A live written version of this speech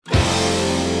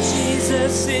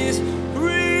Jesus is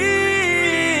real.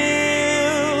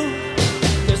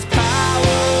 There's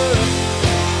power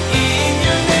in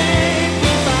your name. We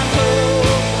find hope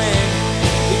when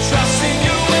we trust in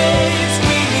your ways.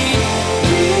 We need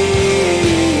real.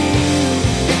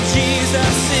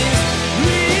 Jesus is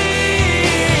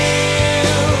real.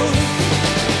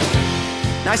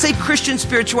 Now I say Christian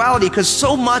spirituality because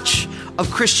so much of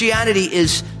Christianity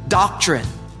is doctrine,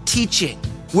 teaching,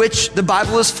 which the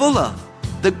Bible is full of.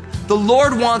 The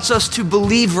Lord wants us to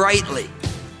believe rightly.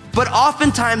 But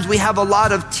oftentimes we have a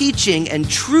lot of teaching and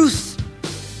truth,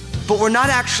 but we're not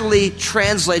actually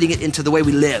translating it into the way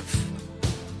we live.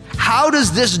 How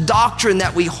does this doctrine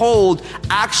that we hold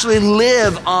actually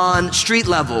live on street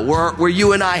level, where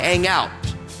you and I hang out?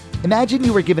 Imagine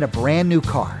you were given a brand new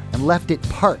car and left it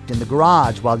parked in the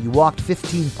garage while you walked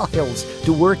 15 miles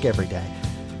to work every day.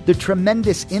 The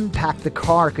tremendous impact the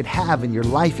car could have in your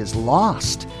life is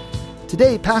lost.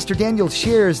 Today, Pastor Daniel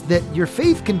shares that your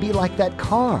faith can be like that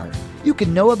car. You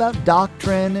can know about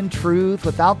doctrine and truth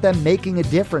without them making a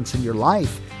difference in your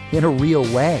life in a real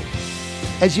way.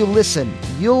 As you listen,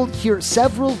 you'll hear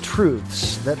several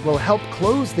truths that will help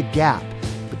close the gap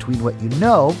between what you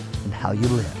know and how you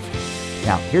live.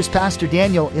 Now, here's Pastor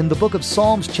Daniel in the book of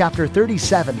Psalms chapter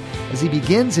 37 as he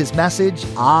begins his message,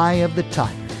 Eye of the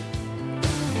Tiger.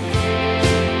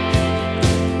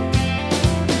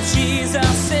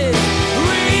 Jesus is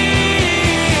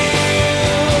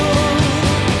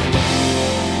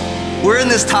We're in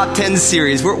this top 10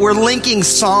 series. We're linking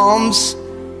Psalms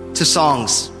to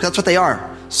songs. That's what they are.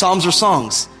 Psalms are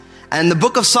songs. And the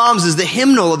book of Psalms is the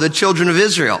hymnal of the children of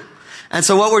Israel. And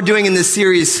so what we're doing in this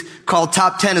series called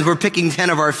Top 10 is we're picking 10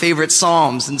 of our favorite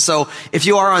Psalms. And so if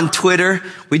you are on Twitter,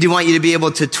 we do want you to be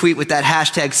able to tweet with that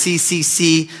hashtag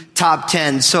CCC Top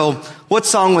 10. So what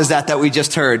song was that we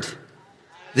just heard?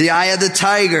 The Eye of the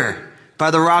Tiger by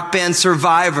the rock band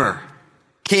Survivor.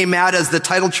 Came out as the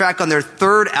title track on their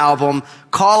third album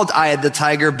called Eye of the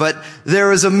Tiger, but there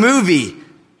was a movie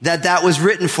that was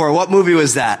written for. What movie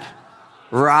was that?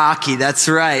 Rocky, that's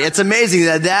right. It's amazing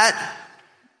that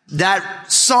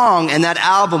song and that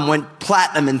album went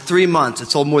platinum in 3 months. It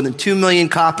sold more than 2 million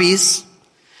copies.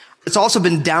 It's also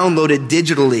been downloaded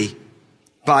digitally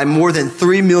by more than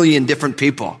 3 million different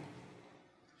people.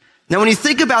 Now, when you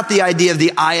think about the idea of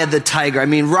the Eye of the Tiger,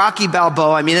 Rocky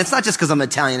Balboa, it's not just because I'm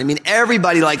Italian.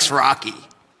 Everybody likes Rocky.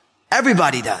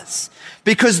 Everybody does.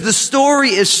 Because the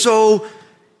story is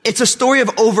it's a story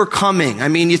of overcoming.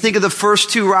 You think of the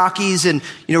first two Rockies and,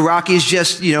 Rocky's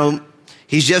just,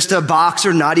 he's just a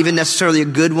boxer, not even necessarily a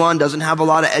good one, doesn't have a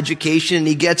lot of education, and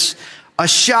he gets a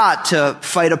shot to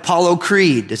fight Apollo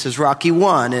Creed. This is Rocky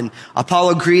 1. And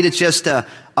Apollo Creed, it's just a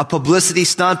publicity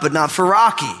stunt, but not for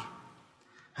Rocky.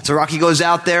 And so Rocky goes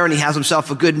out there and he has himself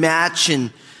a good match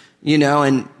and he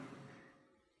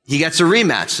gets a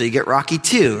rematch. So you get Rocky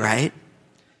 2, right?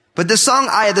 But the song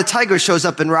Eye of the Tiger shows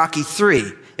up in Rocky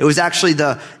 3. It was actually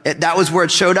that was where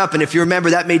it showed up. And if you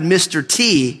remember, that made Mr.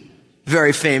 T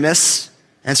very famous.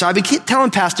 And so I've been telling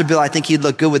Pastor Bill I think he'd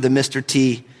look good with the Mr.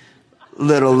 T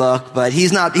little look, but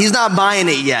he's not buying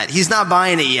it yet. He's not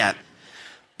buying it yet.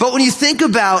 But when you think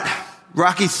about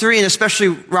Rocky 3 and especially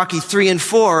Rocky 3 and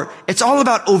 4, it's all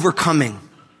about overcoming.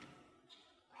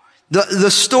 The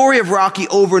story of Rocky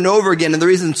over and over again, and the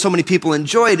reason so many people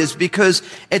enjoy it is because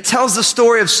it tells the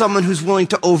story of someone who's willing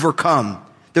to overcome.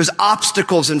 There's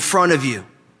obstacles in front of you.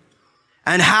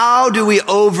 And how do we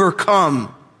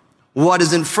overcome what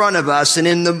is in front of us? And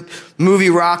in the movie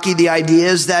Rocky, the idea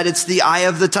is that it's the eye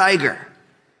of the tiger.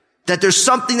 That there's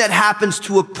something that happens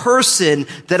to a person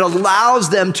that allows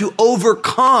them to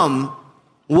overcome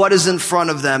what is in front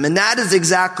of them. And that is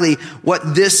exactly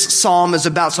what this psalm is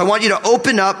about. So I want you to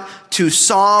open up to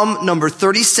Psalm number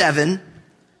 37.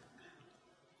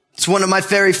 It's one of my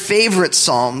very favorite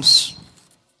psalms.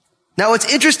 Now,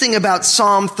 what's interesting about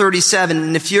Psalm 37,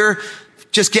 and if you're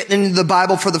just getting into the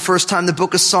Bible for the first time, the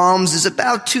book of Psalms is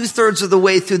about 2/3 of the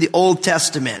way through the Old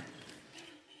Testament.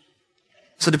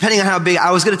 So depending on how big,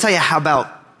 I was going to tell you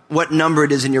about what number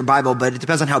it is in your Bible, but it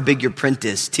depends on how big your print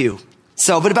is too.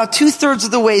 But about 2/3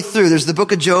 of the way through, there's the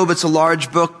book of Job. It's a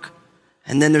large book.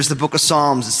 And then there's the book of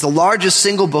Psalms. It's the largest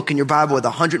single book in your Bible with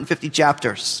 150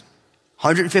 chapters,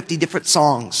 150 different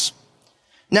songs.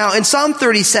 Now, in Psalm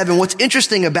 37, what's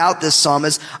interesting about this psalm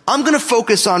is I'm going to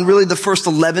focus on really the first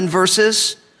 11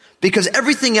 verses because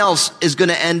everything else is going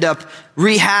to end up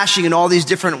rehashing in all these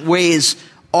different ways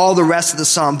all the rest of the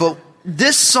psalm. But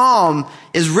this psalm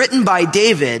is written by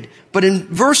David, but in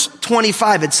verse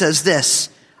 25 it says this,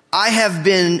 I have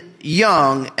been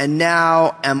young and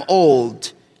now am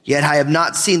old, yet I have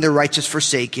not seen the righteous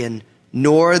forsaken,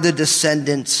 nor his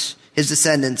descendants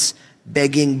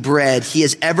begging bread. He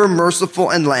is ever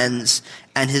merciful and lends,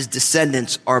 and his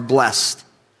descendants are blessed.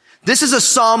 This is a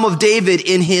psalm of David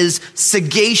in his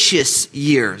sagacious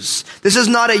years. This is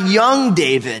not a young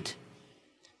David.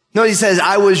 No, he says,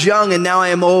 I was young and now I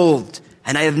am old,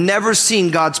 and I have never seen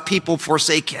God's people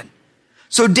forsaken.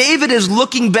 So David is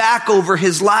looking back over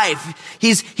his life.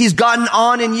 He's gotten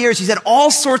on in years. He's had all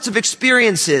sorts of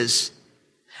experiences.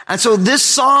 And so this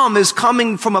psalm is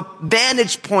coming from a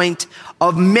vantage point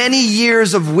of many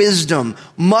years of wisdom,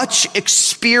 much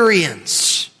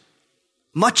experience.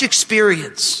 Much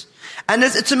experience. And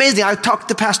it's amazing. I talked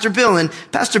to Pastor Bill, and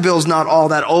Pastor Bill's not all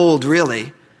that old,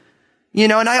 really.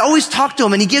 And I always talk to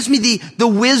him, and he gives me the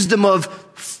wisdom of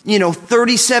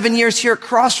 37 years here at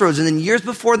Crossroads, and then years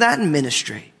before that in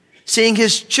ministry, seeing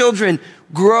his children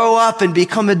grow up and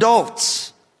become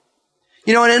adults.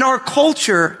 And in our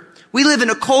culture, we live in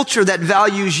a culture that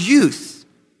values youth,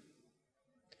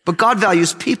 but God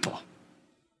values people.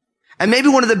 And maybe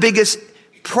one of the biggest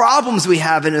problems we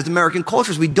have in American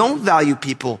culture is we don't value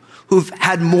people who've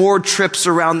had more trips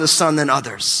around the sun than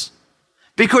others.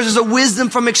 Because there's a wisdom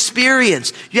from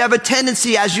experience. You have a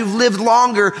tendency, as you've lived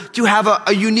longer, to have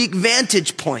a unique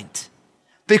vantage point.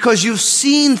 Because you've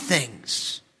seen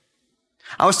things.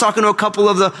 I was talking to a couple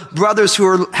of the brothers who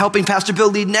are helping Pastor Bill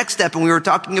lead Next Step, and we were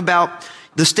talking about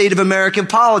the state of American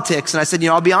politics. And I said,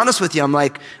 I'll be honest with you. I'm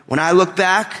like, when I look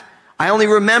back, I only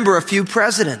remember a few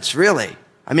presidents, really.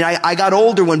 I got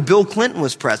older when Bill Clinton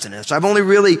was president. So I've only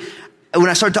really, when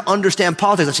I started to understand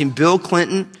politics, I've seen Bill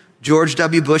Clinton, George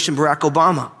W. Bush, and Barack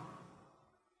Obama.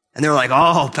 And they're like,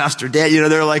 oh, Pastor Dan,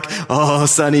 they're like, oh,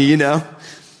 Sonny, And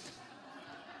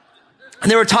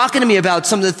they were talking to me about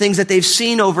some of the things that they've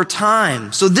seen over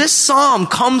time. So this psalm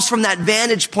comes from that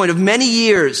vantage point of many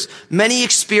years, many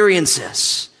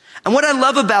experiences. And what I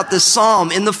love about this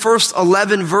psalm, in the first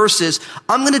 11 verses,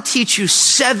 I'm going to teach you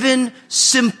 7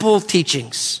 simple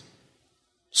teachings.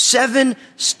 There's going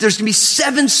to be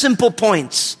 7 simple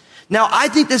points. Now, I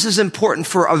think this is important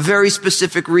for a very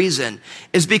specific reason,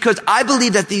 is because I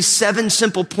believe that these 7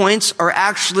 simple points are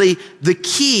actually the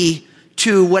key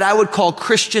to what I would call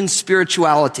Christian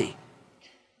spirituality.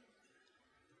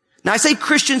 Now, I say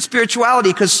Christian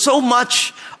spirituality because so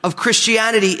much of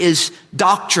Christianity is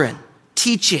doctrine,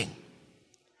 teaching,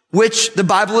 which the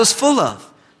Bible is full of.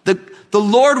 The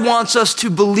Lord wants us to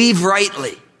believe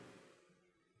rightly.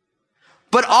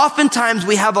 But oftentimes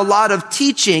we have a lot of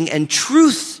teaching and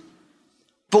truth,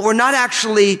 but we're not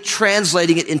actually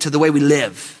translating it into the way we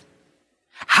live.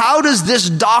 How does this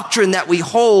doctrine that we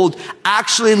hold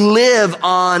actually live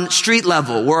on street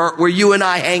level, where you and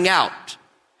I hang out?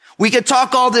 We could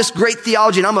talk all this great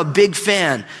theology, and I'm a big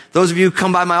fan. Those of you who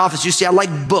come by my office, you see I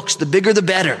like books. The bigger, the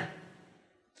better.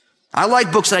 I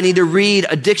like books that I need to read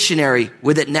a dictionary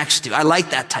with it next to. I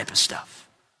like that type of stuff.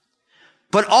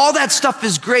 But all that stuff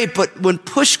is great, but when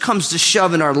push comes to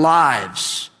shove in our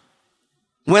lives,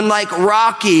 when like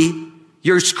Rocky,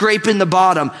 you're scraping the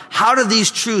bottom, how do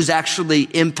these truths actually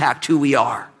impact who we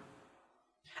are?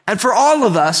 And for all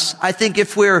of us, I think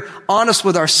if we're honest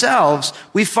with ourselves,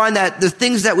 we find that the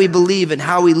things that we believe and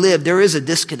how we live, there is a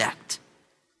disconnect.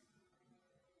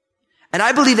 And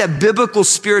I believe that biblical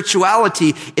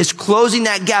spirituality is closing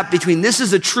that gap between this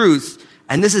is the truth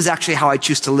and this is actually how I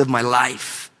choose to live my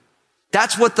life.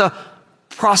 That's what the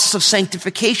process of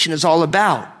sanctification is all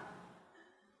about.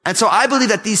 And so I believe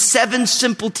that these 7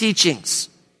 simple teachings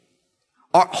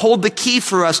hold the key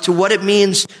for us to what it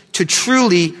means to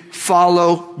truly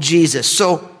follow Jesus.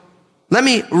 So let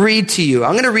me read to you.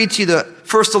 I'm going to read to you the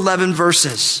first 11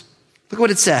 verses. Look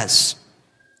what it says.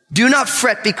 Do not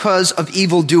fret because of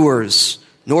evildoers,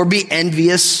 nor be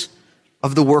envious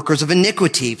of the workers of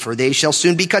iniquity, for they shall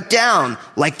soon be cut down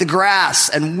like the grass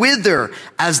and wither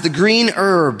as the green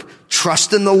herb.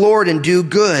 Trust in the Lord and do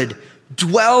good.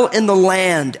 Dwell in the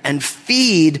land and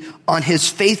feed on his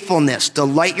faithfulness.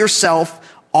 Delight yourself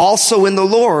also in the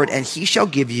Lord, and he shall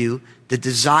give you the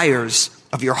desires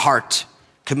of your heart.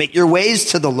 Commit your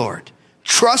ways to the Lord.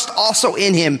 Trust also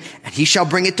in him, and he shall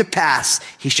bring it to pass.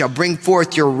 He shall bring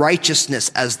forth your righteousness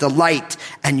as the light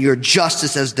and your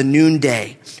justice as the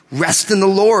noonday. Rest in the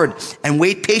Lord and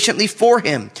wait patiently for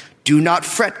him. Do not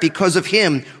fret because of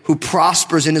him who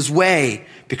prospers in his way,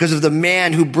 because of the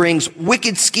man who brings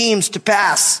wicked schemes to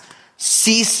pass.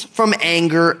 Cease from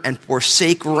anger and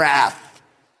forsake wrath.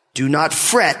 Do not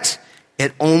fret.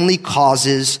 It only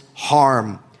causes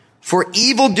harm. For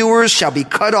evildoers shall be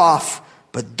cut off,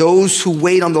 but those who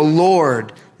wait on the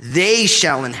Lord, they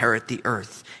shall inherit the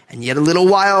earth. And yet a little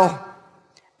while,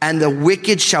 and the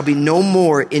wicked shall be no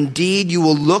more. Indeed, you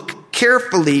will look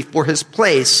carefully for his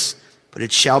place, but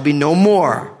it shall be no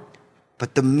more.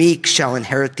 but the meek shall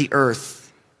inherit the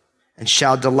earth and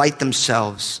shall delight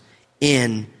themselves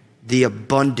in the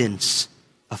abundance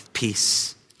of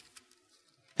peace.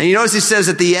 And you notice he says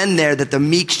at the end there that the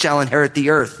meek shall inherit the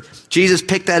earth. Jesus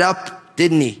picked that up,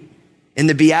 didn't he? In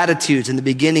the Beatitudes, in the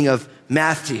beginning of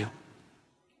Matthew.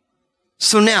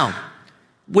 So now,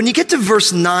 when you get to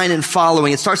verse 9 and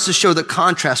following, it starts to show the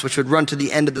contrast which would run to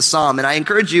the end of the psalm. And I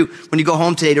encourage you, when you go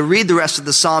home today, to read the rest of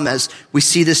the psalm as we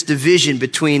see this division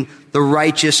between the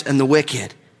righteous and the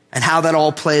wicked and how that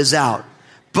all plays out.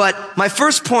 But my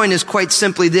first point is quite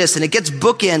simply this, and it gets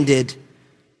bookended.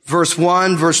 Verse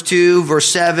 1, verse 2, verse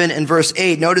 7, and verse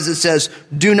 8. Notice it says,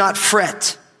 do not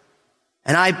fret.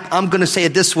 And I'm going to say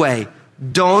it this way.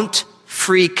 Don't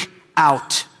freak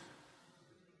out.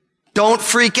 Don't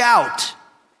freak out.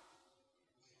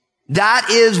 That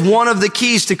is one of the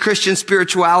keys to Christian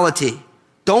spirituality.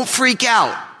 Don't freak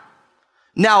out.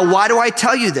 Now, why do I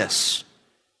tell you this?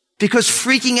 Because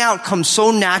freaking out comes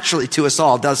so naturally to us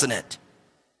all, doesn't it?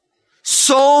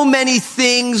 So many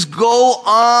things go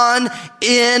on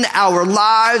in our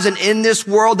lives and in this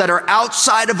world that are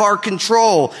outside of our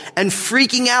control, and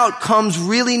freaking out comes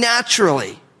really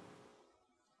naturally.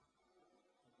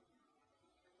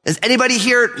 Has anybody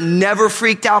here never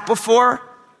freaked out before?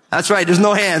 That's right, there's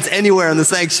no hands anywhere in the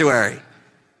sanctuary.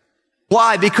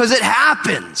 Why? Because it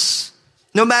happens.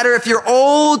 No matter if you're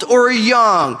old or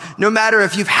young, no matter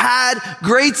if you've had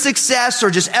great success or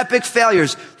just epic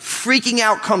failures, freaking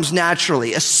out comes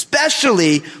naturally,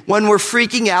 especially when we're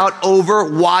freaking out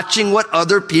over watching what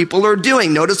other people are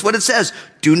doing. Notice what it says.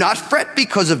 Do not fret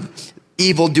because of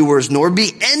evildoers, nor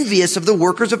be envious of the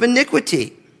workers of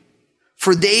iniquity.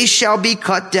 For they shall be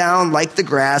cut down like the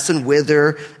grass and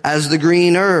wither as the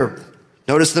green herb.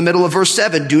 Notice the middle of verse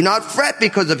 7. Do not fret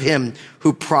because of him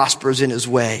who prospers in his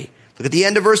way. Look at the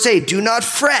end of verse 8. Do not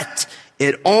fret.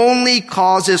 It only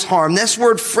causes harm. This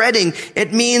word fretting,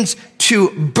 it means to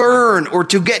burn or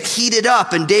to get heated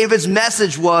up. And David's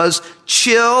message was,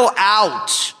 chill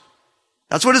out.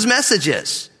 That's what his message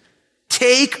is.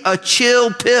 Take a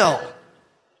chill pill.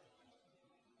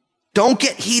 Don't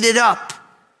get heated up.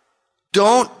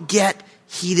 Don't get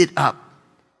heated up.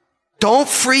 Don't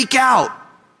freak out.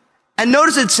 And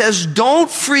notice it says, don't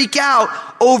freak out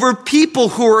over people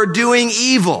who are doing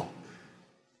evil.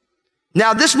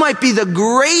 Now, this might be the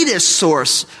greatest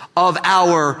source of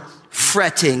our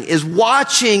fretting, is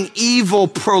watching evil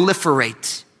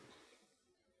proliferate.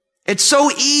 It's so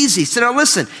easy. So now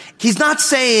listen, he's not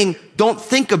saying don't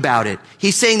think about it.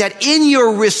 He's saying that in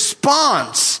your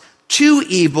response to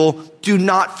evil, do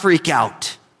not freak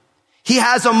out. He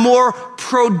has a more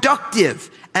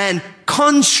productive and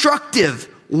constructive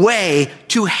way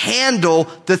to handle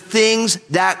the things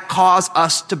that cause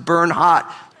us to burn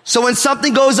hot. So when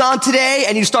something goes on today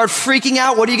and you start freaking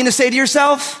out, what are you going to say to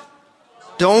yourself?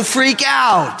 Don't freak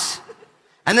out.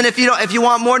 And then if you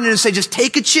want more than to say, just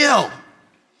take a chill.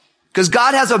 Because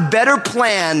God has a better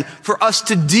plan for us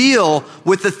to deal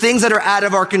with the things that are out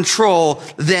of our control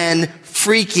than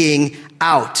freaking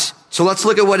out. So let's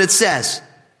look at what it says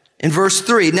in verse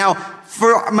 3. Now,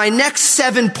 for my next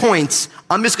 7 points,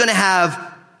 I'm just going to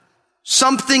have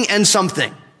something and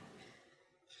something.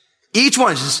 Each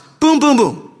one is just boom, boom,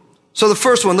 boom. So the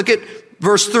first one, look at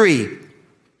verse 3.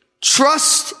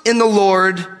 Trust in the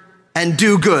Lord and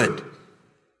do good.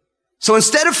 So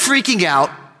instead of freaking out,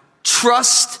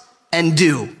 trust and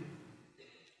do.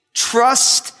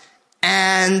 Trust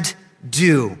and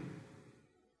do.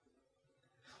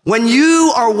 When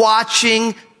you are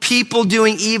watching people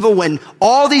doing evil, when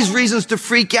all these reasons to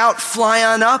freak out fly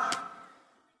on up,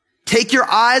 take your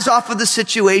eyes off of the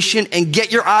situation and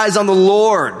get your eyes on the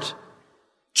Lord.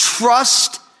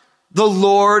 Trust the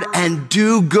Lord and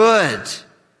do good.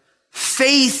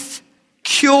 Faith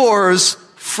cures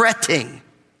fretting.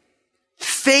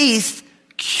 Faith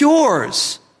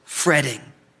cures fretting.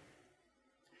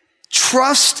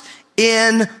 Trust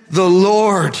in the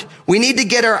Lord. We need to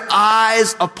get our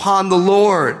eyes upon the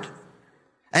Lord.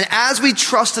 And as we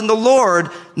trust in the Lord,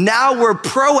 now we're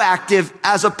proactive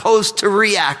as opposed to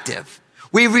reactive.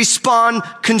 We respond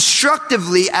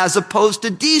constructively as opposed to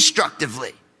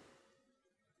destructively.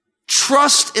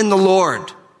 Trust in the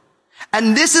Lord.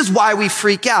 And this is why we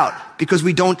freak out, because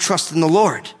we don't trust in the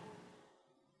Lord.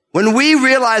 When we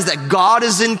realize that God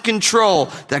is in control,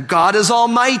 that God is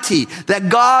almighty, that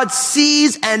God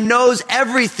sees and knows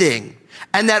everything,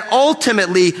 and that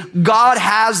ultimately God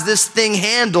has this thing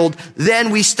handled, then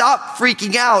we stop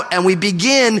freaking out and we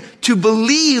begin to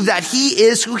believe that He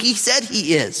is who He said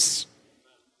He is.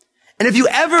 And if you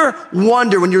ever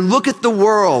wonder when you look at the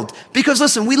world, because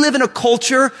listen, we live in a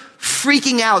culture,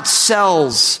 freaking out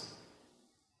sells.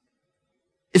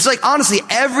 It's like, honestly,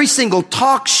 every single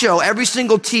talk show, every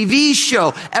single TV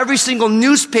show, every single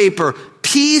newspaper,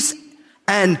 peace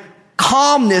and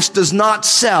calmness does not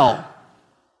sell.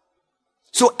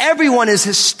 So everyone is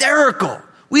hysterical.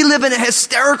 We live in a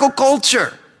hysterical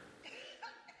culture.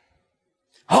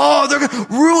 Oh, they're going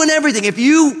to ruin everything. If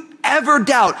you ever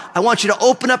doubt, I want you to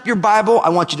open up your Bible. I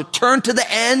want you to turn to the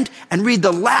end and read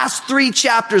the last 3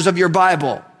 chapters of your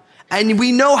Bible. And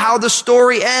we know how the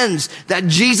story ends, that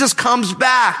Jesus comes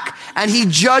back and he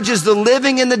judges the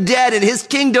living and the dead, and his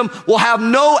kingdom will have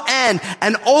no end.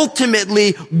 And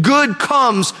ultimately, good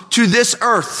comes to this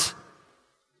earth.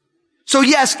 So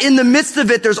yes, in the midst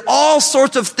of it, there's all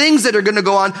sorts of things that are going to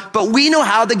go on, but we know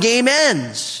how the game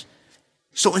ends.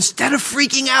 So instead of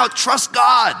freaking out, trust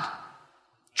God.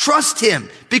 Trust him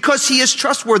because he is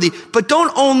trustworthy. But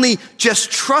don't only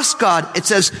just trust God. It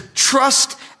says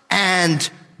trust and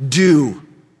do.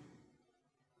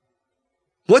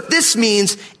 What this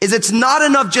means is it's not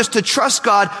enough just to trust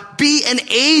God. Be an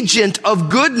agent of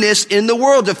goodness in the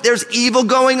world. If there's evil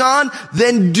going on,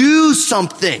 then do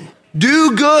something.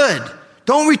 Do good.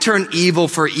 Don't return evil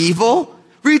for evil.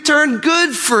 Return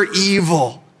good for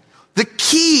evil. The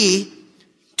key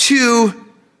to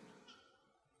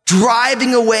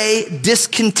driving away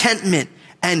discontentment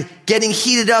and getting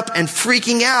heated up and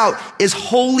freaking out is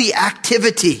holy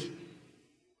activity.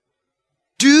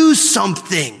 Do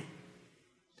something.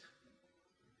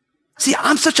 See,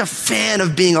 I'm such a fan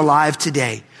of being alive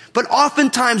today, but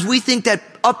oftentimes we think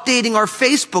that updating our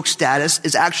Facebook status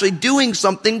is actually doing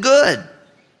something good.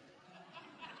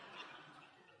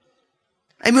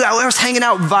 I mean, I was hanging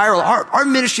out viral. Our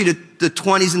ministry to the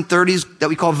 20s and 30s that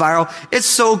we call viral, it's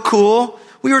so cool.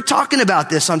 We were talking about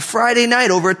this on Friday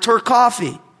night over at Turk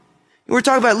Coffee. We were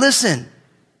talking about, listen,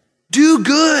 do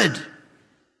good.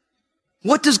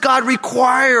 What does God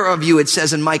require of you? It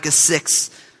says in Micah 6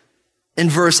 in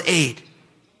verse 8.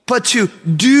 But to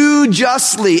do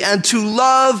justly and to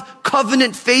love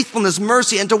covenant faithfulness,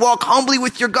 mercy, and to walk humbly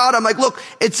with your God. I'm like, look,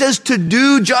 it says to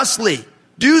do justly.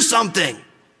 Do something.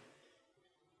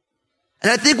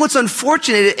 And I think what's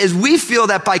unfortunate is we feel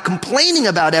that by complaining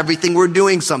about everything, we're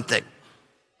doing something.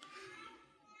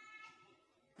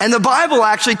 And the Bible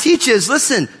actually teaches,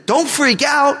 listen, don't freak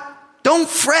out. Don't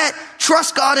fret.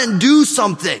 Trust God and do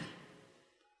something.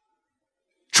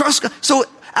 Trust God. So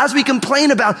as we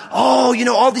complain about,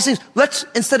 all these things, let's,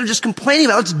 instead of just complaining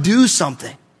about it, let's do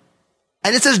something.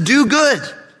 And it says do good.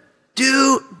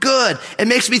 Do good. It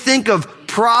makes me think of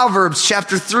Proverbs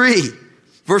chapter 3,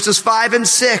 verses 5 and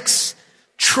 6.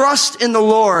 Trust in the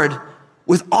Lord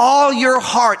with all your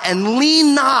heart and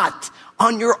lean not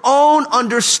on your own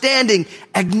understanding.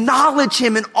 Acknowledge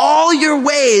him in all your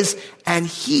ways and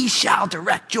he shall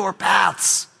direct your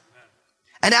paths.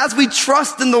 And as we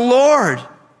trust in the Lord,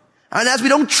 and as we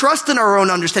don't trust in our own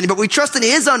understanding, but we trust in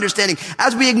his understanding,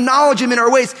 as we acknowledge him in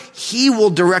our ways, he will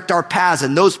direct our paths,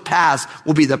 and those paths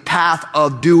will be the path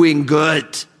of doing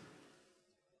good.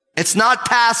 It's not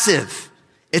passive.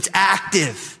 It's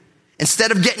active.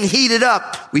 Instead of getting heated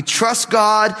up, we trust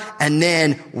God and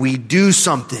then we do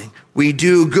something. We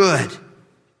do good.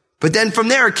 But then from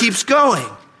there it keeps going.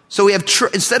 So we have,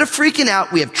 instead of freaking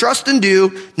out, we have trust and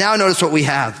do. Now notice what we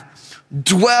have.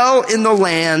 Dwell in the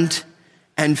land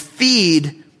and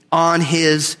feed on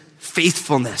his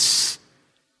faithfulness.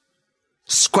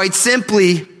 Quite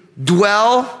simply,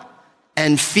 dwell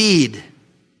and feed.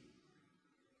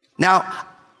 Now,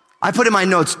 I put in my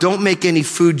notes, don't make any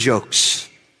food jokes.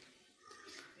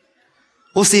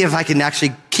 We'll see if I can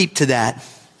actually keep to that.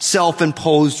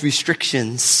 Self-imposed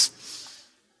restrictions.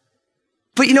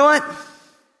 But you know what?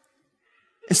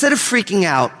 Instead of freaking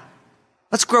out,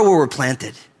 let's grow where we're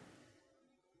planted.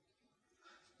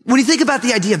 When you think about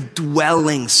the idea of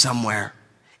dwelling somewhere,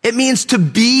 it means to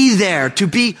be there, to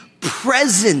be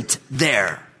present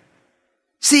there.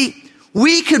 See,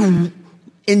 we could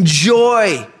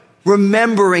enjoy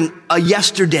remembering a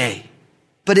yesterday,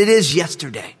 but it is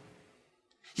yesterday.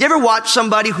 You ever watch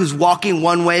somebody who's walking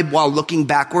one way while looking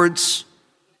backwards?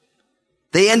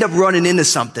 They end up running into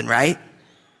something, right?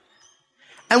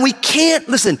 And we can't,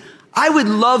 listen, I would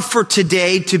love for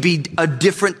today to be a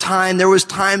different time. There was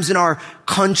times in our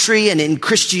country and in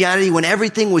Christianity when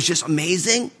everything was just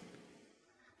amazing.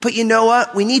 But you know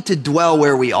what? We need to dwell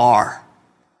where we are.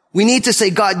 We need to say,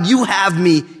 God, you have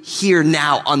me here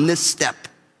now on this step.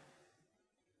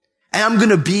 And I'm going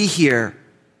to be here.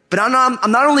 But I'm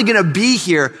not only going to be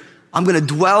here, I'm going to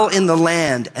dwell in the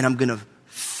land and I'm going to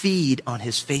feed on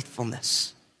his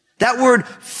faithfulness. That word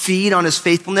feed on his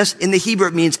faithfulness in the Hebrew,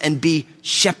 it means and be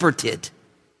shepherded.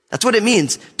 That's what it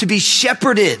means, to be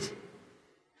shepherded.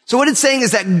 So what it's saying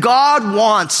is that God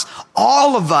wants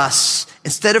all of us,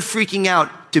 instead of freaking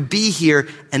out, to be here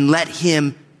and let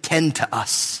him tend to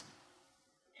us.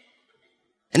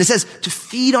 And it says to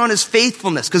feed on his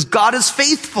faithfulness, because God is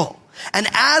faithful. And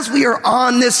as we are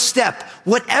on this step,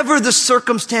 whatever the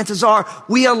circumstances are,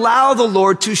 we allow the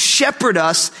Lord to shepherd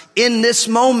us in this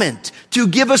moment, to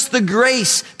give us the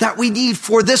grace that we need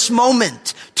for this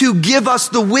moment, to give us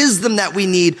the wisdom that we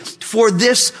need for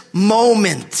this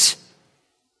moment.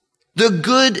 The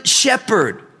good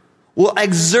shepherd will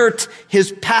exert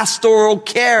his pastoral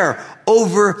care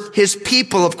over his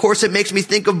people. Of course, it makes me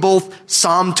think of both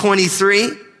Psalm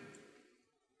 23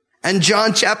 and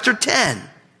John chapter 10.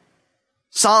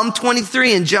 Psalm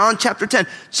 23 and John chapter 10.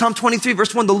 Psalm 23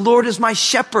 verse 1, the Lord is my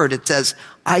shepherd. It says,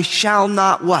 I shall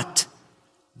not what?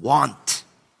 Want.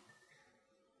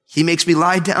 He makes me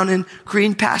lie down in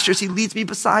green pastures. He leads me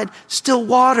beside still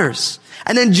waters.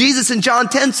 And then Jesus in John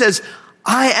 10 says,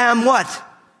 I am what?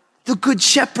 The good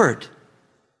shepherd.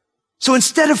 So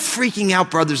instead of freaking out,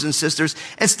 brothers and sisters,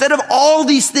 instead of all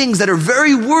these things that are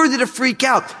very worthy to freak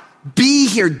out, be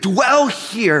here, dwell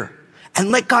here, and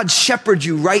let God shepherd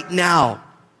you right now.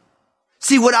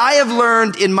 See, what I have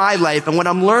learned in my life and what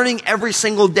I'm learning every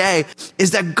single day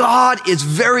is that God is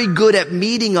very good at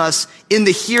meeting us in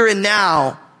the here and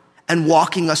now and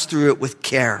walking us through it with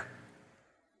care.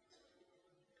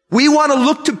 We want to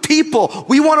look to people.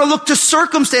 We want to look to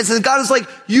circumstances. And God is like,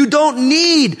 you don't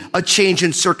need a change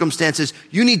in circumstances.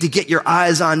 You need to get your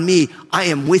eyes on me. I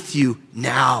am with you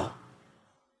now.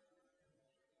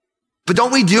 But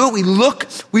don't we do it?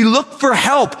 We look for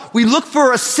help. We look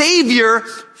for a savior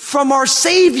from our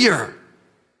Savior.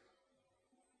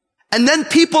 And then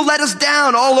people let us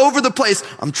down all over the place.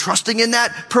 I'm trusting in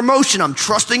that promotion. I'm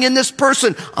trusting in this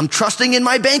person. I'm trusting in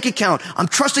my bank account. I'm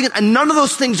trusting in, and none of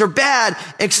those things are bad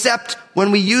except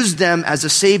when we use them as a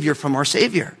savior from our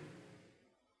Savior.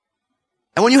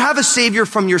 And when you have a savior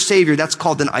from your Savior, that's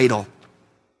called an idol.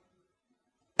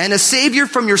 And a savior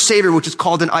from your Savior, which is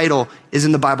called an idol, is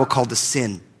in the Bible called a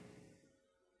sin.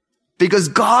 Because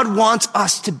God wants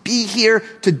us to be here,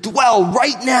 to dwell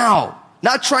right now.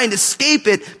 Not trying to escape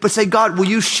it, but say, God, will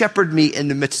you shepherd me in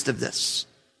the midst of this?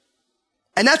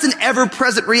 And that's an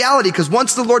ever-present reality, because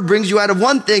once the Lord brings you out of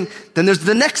one thing, then there's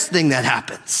the next thing that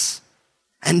happens.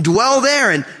 And dwell there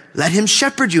and let him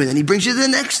shepherd you. And then he brings you to the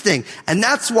next thing. And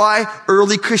that's why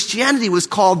early Christianity was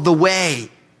called the way.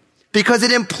 Because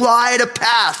it implied a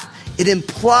path. It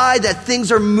implied that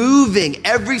things are moving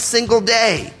every single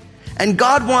day. And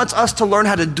God wants us to learn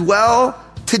how to dwell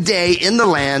today in the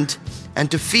land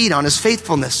and to feed on his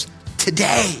faithfulness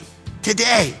today.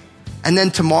 And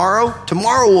then tomorrow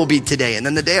will be today. And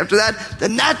then the day after that,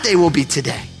 then that day will be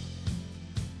today.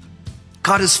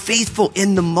 God is faithful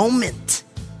in the moment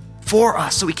for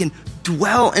us so we can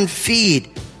dwell and feed.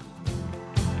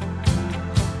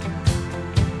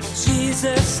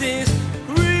 Jesus is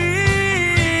real.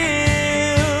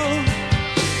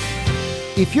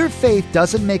 If your faith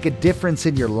doesn't make a difference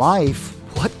in your life,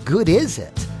 what good is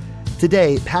it?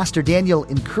 Today, Pastor Daniel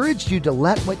encouraged you to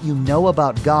let what you know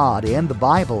about God and the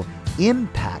Bible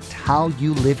impact how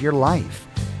you live your life.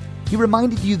 He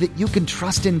reminded you that you can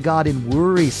trust in God in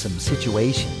worrisome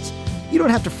situations. You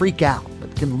don't have to freak out,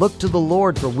 but can look to the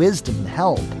Lord for wisdom and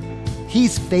help.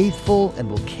 He's faithful and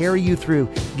will carry you through,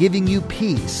 giving you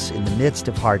peace in the midst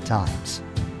of hard times.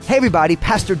 Hey everybody,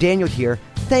 Pastor Daniel here.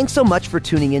 Thanks so much for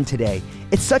tuning in today.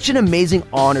 It's such an amazing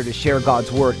honor to share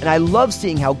God's Word, and I love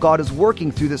seeing how God is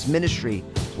working through this ministry.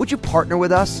 Would you partner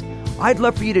with us? I'd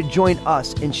love for you to join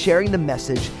us in sharing the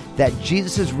message that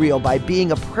Jesus is real by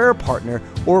being a prayer partner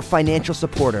or financial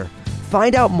supporter.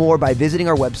 Find out more by visiting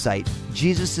our website,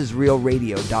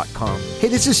 JesusIsRealRadio.com. Hey,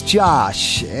 this is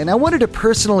Josh, and I wanted to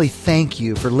personally thank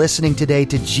you for listening today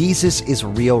to Jesus is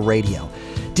Real Radio.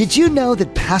 Did you know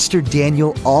that Pastor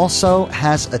Daniel also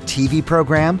has a TV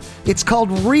program? It's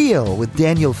called Real with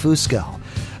Daniel Fusco.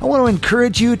 I want to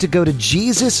encourage you to go to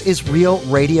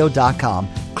JesusIsRealRadio.com,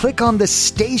 click on the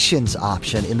Stations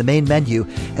option in the main menu,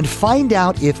 and find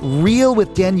out if Real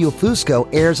with Daniel Fusco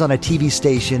airs on a TV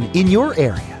station in your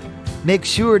area. Make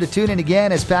sure to tune in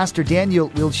again as Pastor Daniel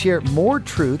will share more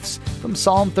truths from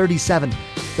Psalm 37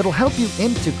 that'll help you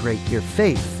integrate your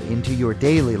faith into your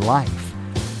daily life.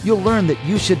 You'll learn that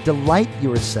you should delight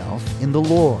yourself in the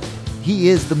Lord. He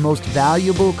is the most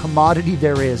valuable commodity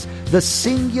there is, the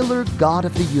singular God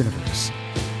of the universe.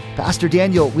 Pastor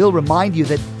Daniel will remind you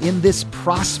that in this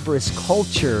prosperous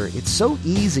culture, it's so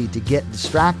easy to get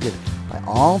distracted by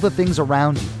all the things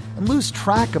around you and lose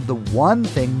track of the one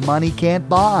thing money can't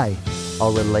buy,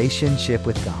 a relationship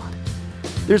with God.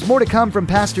 There's more to come from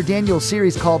Pastor Daniel's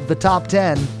series called The Top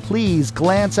 10. Please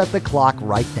glance at the clock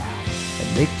right now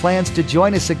and make plans to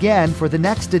join us again for the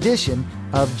next edition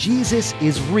of Jesus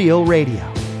is Real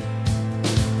Radio.